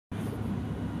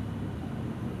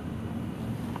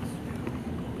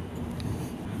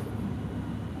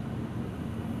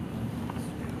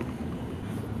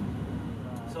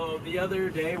So the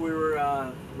other day we were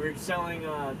selling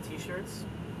T-shirts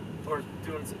or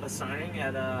doing a signing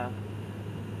at at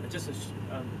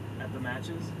the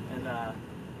matches, and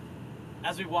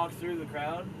as we walked through the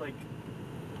crowd, like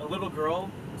a little girl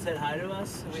said hi to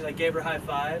us, and we like gave her high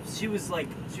fives. She was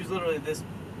literally this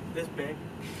big,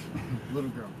 little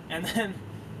girl. And then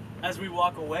as we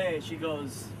walk away, she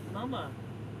goes, "Mama,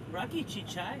 Rocky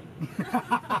Chichai."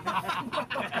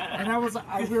 And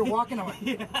we were walking away.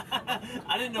 Yeah.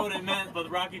 I didn't know what it meant, but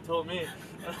Rocky told me.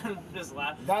 I just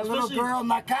laughed. That little girl,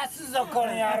 Nakasuzo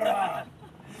Koreara.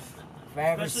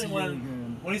 Especially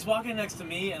when he's walking next to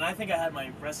me, and I think I had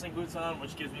my wrestling boots on,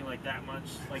 which gives me like that much,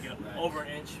 like over an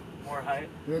inch more height.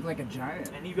 You look like a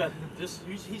giant. And you got just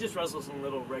he just wrestles in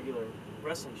little regular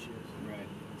wrestling shoes. Right.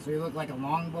 So you look like a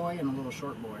long boy and a little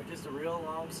short boy. Just a real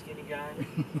long, skinny guy.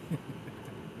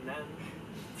 And then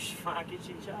Rocky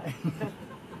Chichai.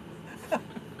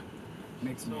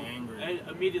 Makes me angry. I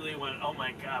immediately went, oh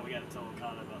my god, we gotta tell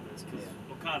Okada about this, because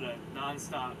Okada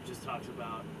non-stop just talks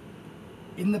about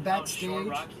in the backstage.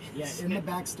 Rocky is. Yeah, in the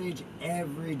backstage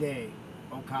every day,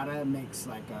 Okada makes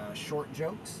like short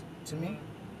jokes to me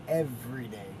every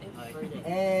day. Every day.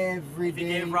 Every if day. If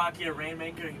he gave Rocky a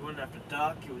rainmaker, he wouldn't have to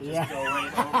duck. He would just go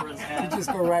right over his head. He'd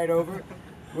just go right over.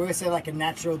 We always say like a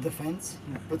natural defense.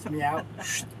 Puts me out.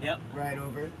 Yep. Right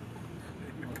over.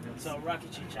 So Rocky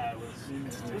Chichai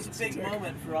was a big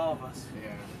moment for all of us.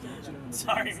 Yeah.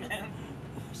 Sorry, man.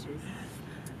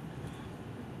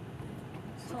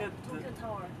 Tokyo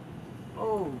Tower.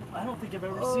 Oh, I don't think I've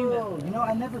ever seen that. Oh, you know,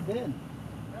 I've never been.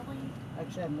 Really?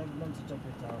 Actually, I've never been to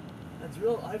Tokyo Tower. That's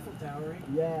real Eiffel Tower.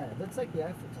 Yeah, that's like the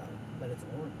Eiffel Tower, but it's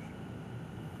orange.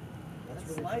 That's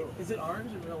really light. Cool. Is it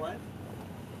orange in real life?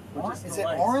 Is it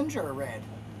orange or red?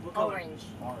 Orange.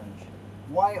 Orange.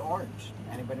 Why orange?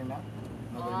 Anybody know?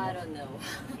 I don't know.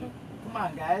 Come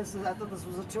on, guys. I thought this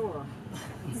was a tour.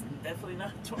 It's definitely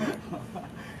not a tour.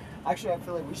 Actually, I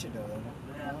feel like we should go there.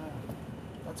 Yeah.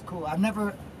 That's cool. I've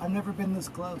never been this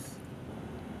close.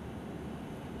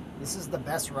 This is the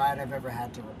best ride I've ever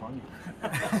had to Roppongi.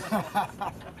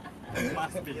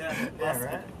 Must be. Yeah,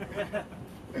 right?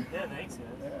 Yeah, thanks,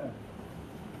 guys. Yeah.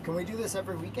 Can we do this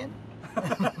every weekend?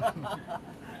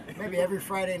 Maybe every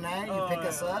Friday night you pick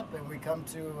us up and we come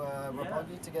to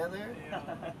Roppongi together.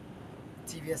 Yeah.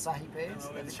 TV Asahi pays.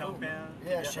 With champagne.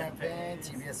 Yeah, champagne,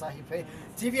 TV Asahi pays.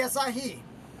 TV Asahi!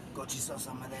 Gochiso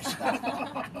sama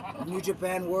deshita. New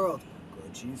Japan World.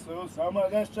 Gochiso sama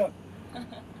deshita.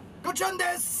 Gochon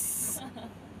desu!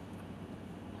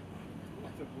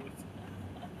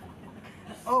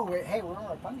 Oh, wait, hey, we're on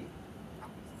Roppongi.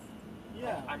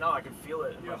 Yeah. I know, I can feel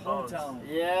it in my bones. Hometown.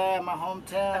 Yeah, my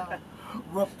hometown.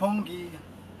 Roppongi.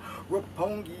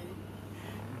 Roppongi.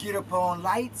 Get up on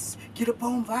lights, get up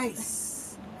on vice.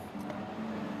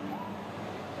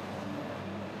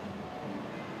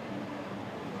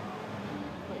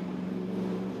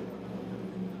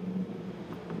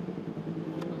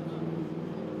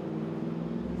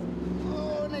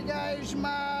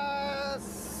 Onegaishimasu.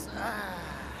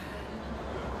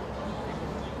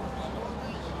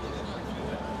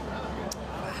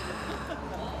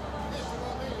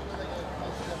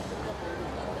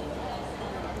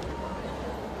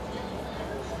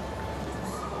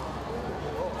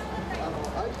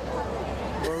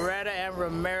 Beretta and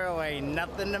Romero ain't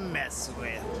nothing to mess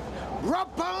with.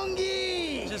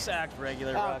 Roppongi! Just act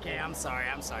regular, Rocky. Okay, I'm sorry,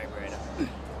 Beretta.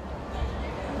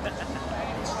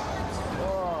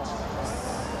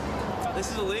 This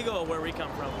is illegal where we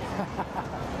come from.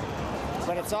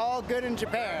 But it's all good in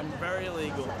Japan. Very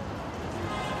illegal.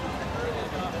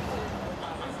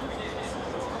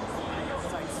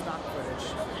 It's like stock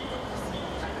footage.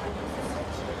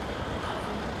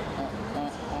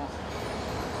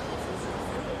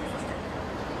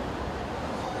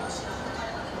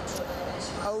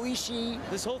 Oishi.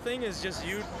 This whole thing is just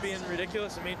you being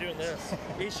ridiculous and me doing this.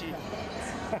 Ishi.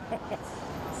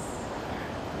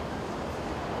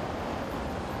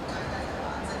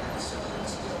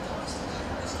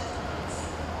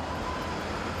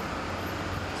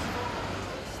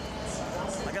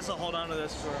 I guess I'll hold on to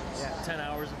this for 10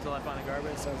 hours until I find a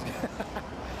garbage. Sounds good.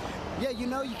 Yeah, you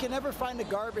know, you can never find a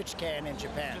garbage can in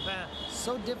Japan.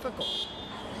 So difficult.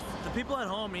 The people at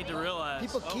home need to realize.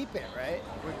 People keep it, right?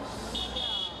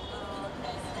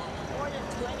 More than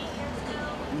 20 years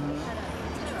now.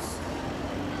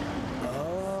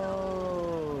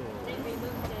 Oh. They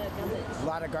removed the village. A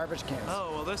lot of garbage cans.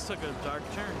 Oh, well, this took a dark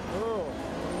turn. Oh.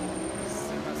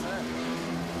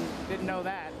 Didn't know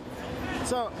that.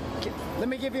 So, let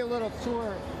me give you a little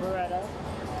tour, Beretta.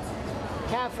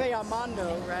 Cafe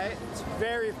Armando, right? It's a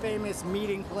very famous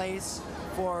meeting place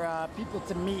for people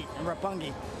to meet in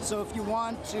Roppongi. So if you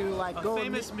want to like A go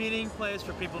famous meeting place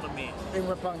for people to meet. in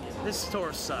Roppongi. This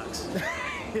tour sucks.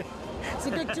 It's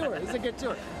a good tour. It's a good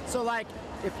tour. So like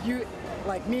if you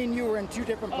like me and you were in 2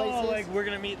 different places. Oh, like we're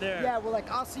gonna meet there. Yeah, we're like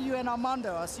I'll see you in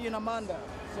Armando. I'll see you in Armando.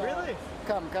 So, Really?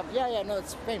 Come. Yeah, no,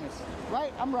 it's famous.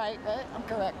 Right? I'm right, right? I'm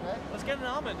correct, right? Let's get an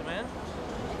almond, man.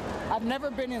 I've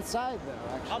never been inside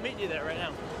though, actually. I'll meet you there right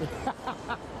now.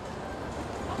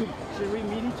 Should we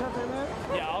meet each other there?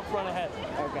 Yeah, I'll run ahead.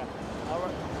 Okay. I'll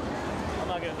run. I'm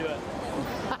not gonna do it.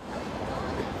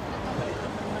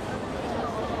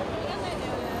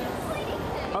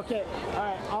 Okay, all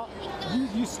right.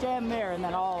 You stand there, and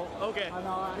then I'll. Okay.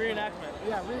 Reenactment.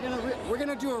 Yeah, we're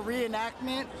gonna do a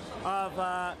reenactment of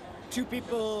 2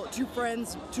 people, 2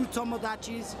 friends, 2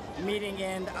 tomodachis meeting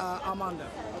in Armando.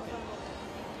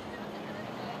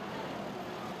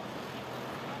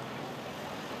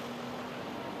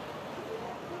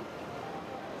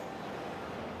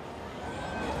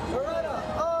 Beretta!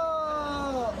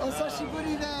 Oh,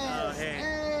 osashiburi desu. Oh, hey.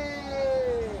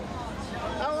 Hey!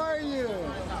 How are you?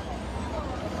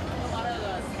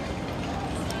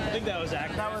 I think that was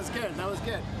accurate. That was good. That was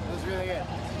good. That was really good.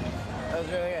 That was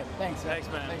really good. Thanks, man. Thanks,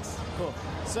 man. Thanks. Cool.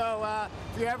 So,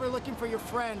 if you're ever looking for your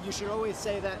friend, you should always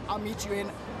say that I'll meet you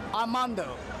in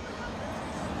Armando.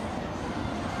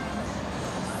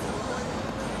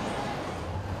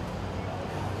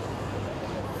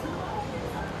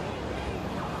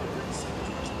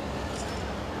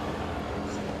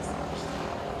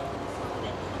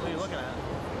 What are you looking at?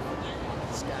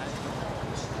 Sky.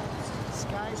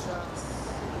 Sky's up.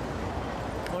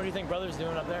 What do you think brother's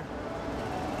doing up there?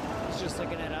 He's just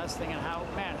looking at us, thinking, how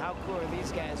cool are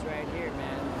these guys right here,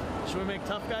 man? Should we make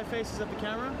tough guy faces at the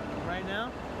camera right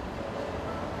now?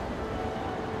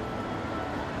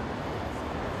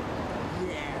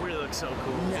 Yeah. We look so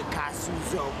cool.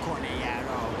 Nakasuzo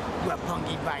Koneyaro.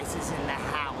 Roppongi Vice is in the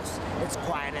house. It's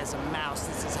quiet as a mouse.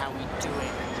 This is how we do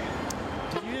it.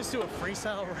 Did you just do a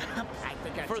freestyle rap I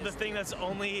think I for just the thing that's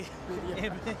only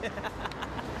in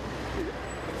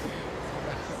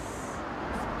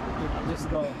I'm just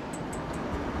going.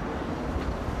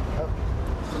 Oh,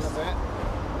 not bad.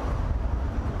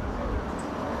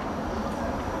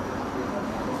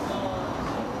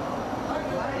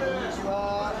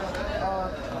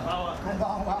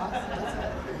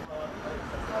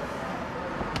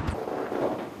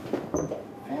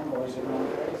 Fanboys are going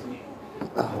crazy.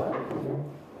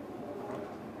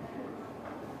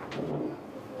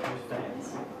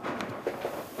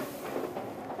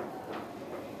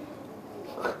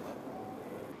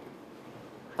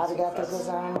 Arigatou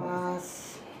gozaimasu.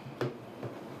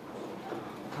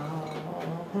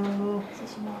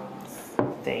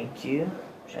 Thank you.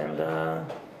 And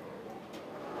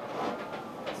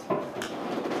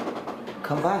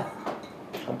Kanpai.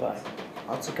 Kanpai.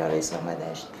 Otsukaresama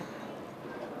deshita.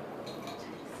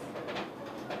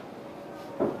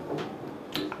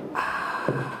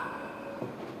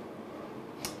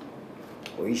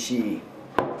 Oishii.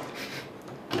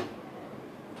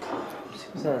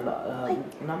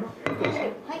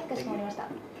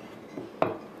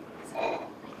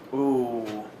 Ooh.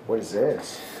 What is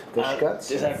this? Fish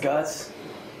guts? Is that guts?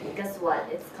 Guess what?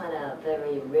 It's kind of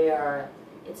very rare.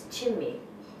 It's chimney.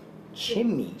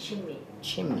 Chimney. Chimney.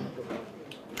 Chimney.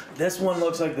 This one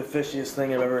looks like the fishiest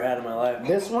thing I've ever had in my life.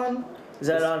 This one? Is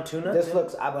that on tuna? This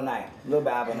looks abonai. A little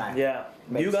bit abonai. Yeah.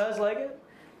 Mixed. You guys like it?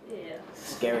 Yeah.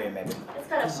 Scary maybe. It's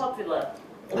kind of popular.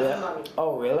 in Yeah. Umami.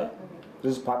 Oh really?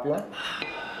 This is popular?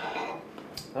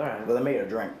 Alright. Well, let me get a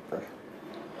drink first.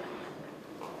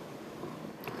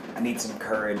 I need some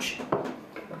courage.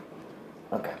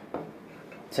 Okay.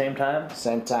 Same time?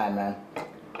 Same time, man.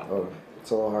 Oh,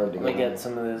 it's a little hard to Let me get. get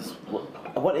some of this.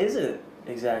 What is it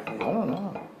exactly? I don't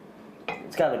know.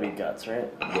 It's gotta be guts,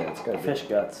 right? Yeah, it's got Fish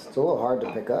guts. It's a little hard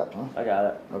to pick up, huh? I got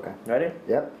it. Okay. Ready?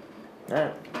 Yep.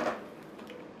 Alright.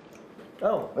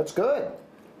 Oh. That's good.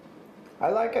 I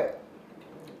like it.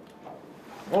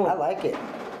 Oh. I like it.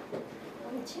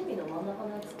 チミの真ん中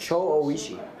のやつ。超美味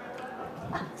しい。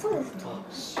あ、そうですね。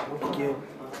 Thank you.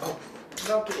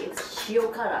 Rocky, it's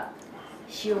塩辛。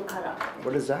塩辛。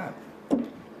 What is that?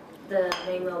 The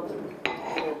name of the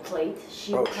plate.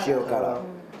 塩 Oh, 辛。 shiokara.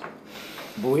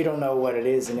 But we don't know what it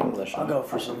is in English. I'll go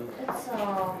for some. It's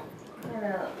kind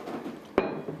of.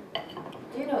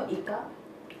 Do you know Ika?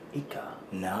 Ika.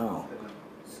 No.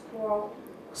 Squirrel.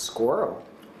 Squirrel.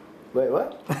 Wait,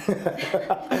 what?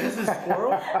 This is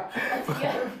squirrel?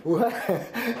 What?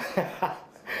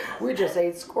 We just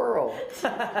ate squirrel.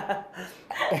 Ika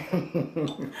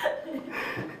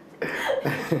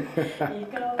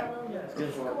はなんだろう。ス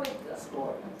コイ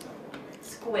カ。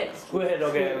ス Squid. Squid,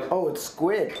 okay. Oh, it's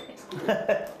squid.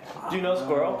 Do you know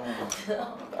squirrel?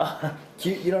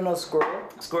 You don't know squirrel?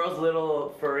 Squirrel's a little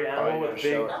furry animal you with gotta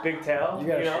show big tail. You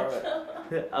gotta know?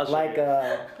 show it. I'll show Like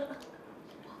you.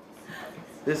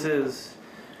 This is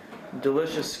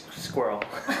delicious squirrel.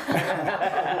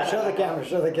 show the camera.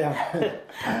 Show the camera.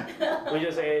 We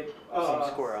just ate some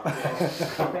squirrel.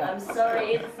 I'm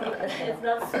sorry, it's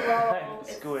not squirrel.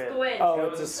 It's Squid. squid. Oh,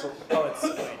 it's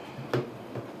squid.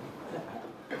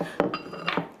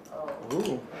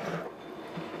 Ooh.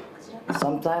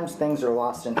 Sometimes things are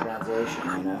lost in translation,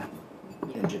 you know,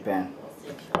 in Japan.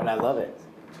 But I love it.